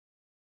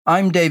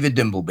I'm David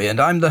Dimbleby, and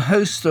I'm the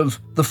host of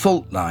The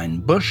Fault Line,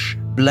 Bush,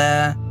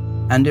 Blair,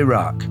 and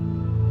Iraq.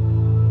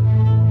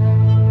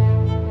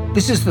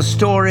 This is the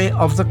story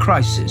of the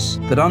crisis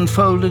that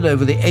unfolded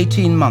over the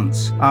 18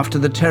 months after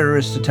the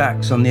terrorist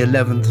attacks on the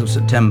 11th of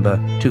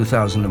September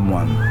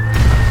 2001. I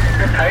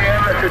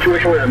have a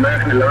situation with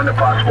American alone, a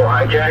possible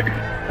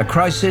hijack. A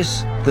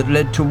crisis that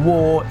led to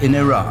war in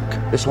Iraq.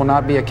 This will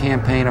not be a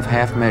campaign of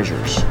half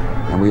measures,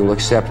 and we will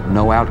accept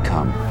no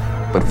outcome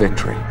but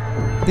victory.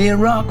 The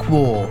Iraq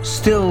War,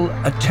 still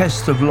a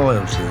test of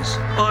loyalties.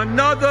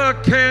 Another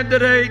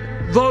candidate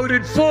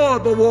voted for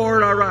the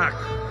war in Iraq.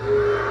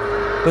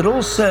 But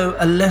also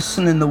a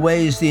lesson in the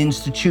ways the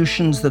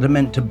institutions that are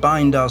meant to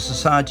bind our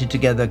society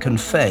together can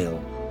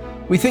fail.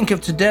 We think of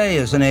today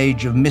as an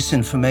age of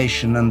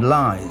misinformation and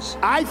lies.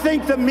 I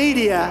think the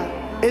media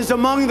is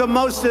among the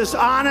most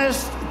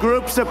dishonest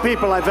groups of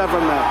people I've ever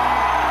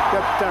met.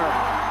 They're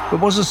terrible. But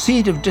was a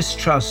seed of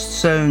distrust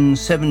sown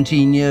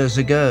 17 years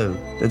ago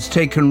that's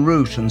taken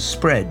root and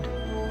spread?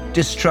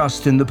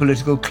 Distrust in the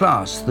political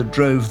class that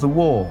drove the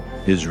war.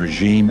 His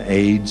regime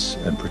aids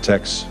and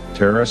protects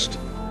terrorists.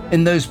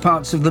 In those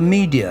parts of the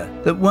media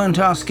that weren't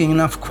asking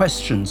enough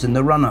questions in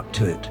the run-up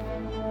to it.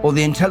 Or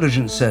the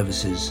intelligence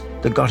services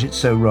that got it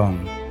so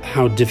wrong.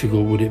 How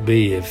difficult would it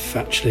be if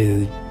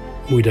actually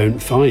we don't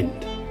find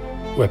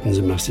weapons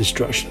of mass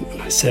destruction?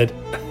 And I said,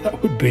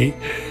 that would be,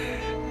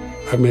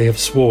 I may have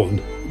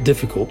sworn,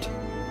 difficult.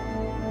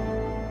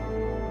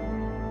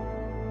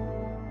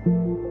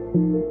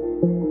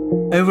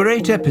 Over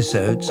 8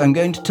 episodes, I'm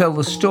going to tell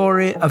the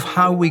story of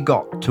how we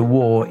got to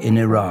war in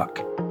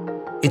Iraq.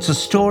 It's a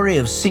story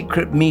of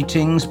secret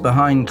meetings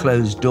behind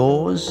closed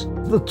doors.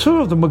 The two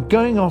of them were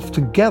going off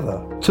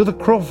together to the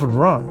Crawford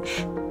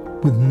Ranch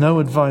with no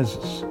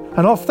advisors.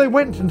 And off they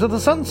went into the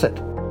sunset.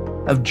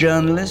 Of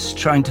journalists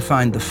trying to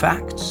find the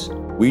facts.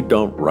 We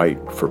don't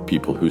write for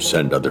people who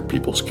send other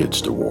people's kids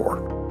to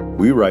war.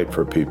 We write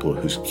for people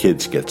whose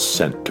kids get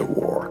sent to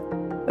war.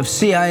 Of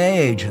CIA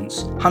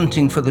agents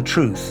hunting for the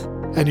truth.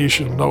 And you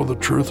should know the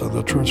truth, and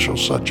the truth shall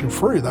set you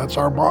free. That's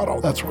our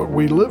motto. That's what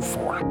we live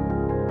for.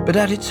 But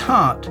at its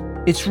heart,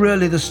 it's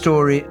really the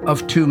story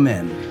of 2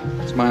 men.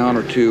 It's my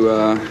honor to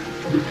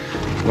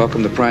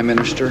welcome the Prime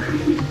Minister.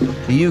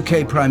 The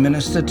UK Prime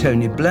Minister,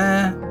 Tony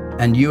Blair,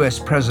 and US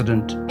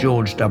President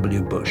George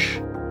W. Bush.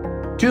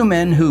 2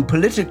 men who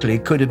politically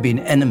could have been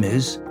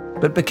enemies,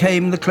 but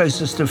became the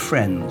closest of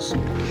friends.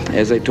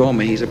 As they told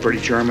me, he's a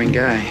pretty charming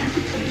guy.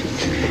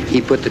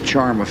 He put the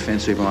charm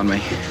offensive on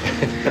me.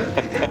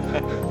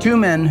 2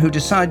 men who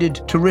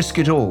decided to risk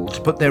it all, to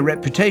put their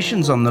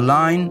reputations on the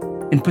line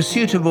in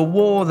pursuit of a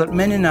war that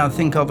many now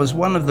think of as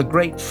one of the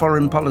great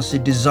foreign policy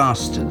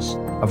disasters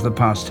of the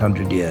past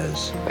 100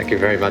 years. Thank you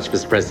very much,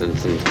 Mr.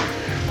 President. And,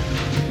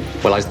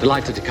 well, I was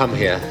delighted to come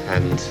here,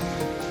 and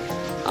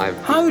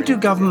How do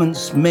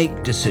governments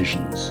make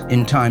decisions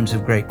in times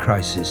of great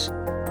crisis?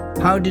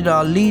 How did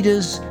our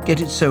leaders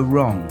get it so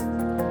wrong?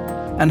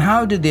 And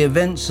how did the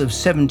events of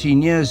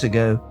 17 years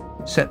ago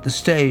set the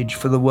stage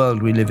for the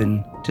world we live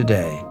in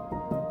today?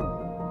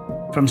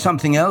 From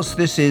Something Else,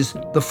 this is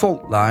The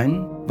Fault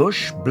Line,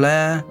 Bush,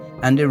 Blair,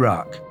 and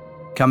Iraq,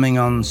 coming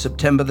on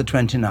September the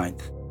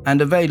 29th,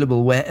 and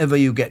available wherever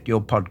you get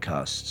your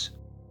podcasts.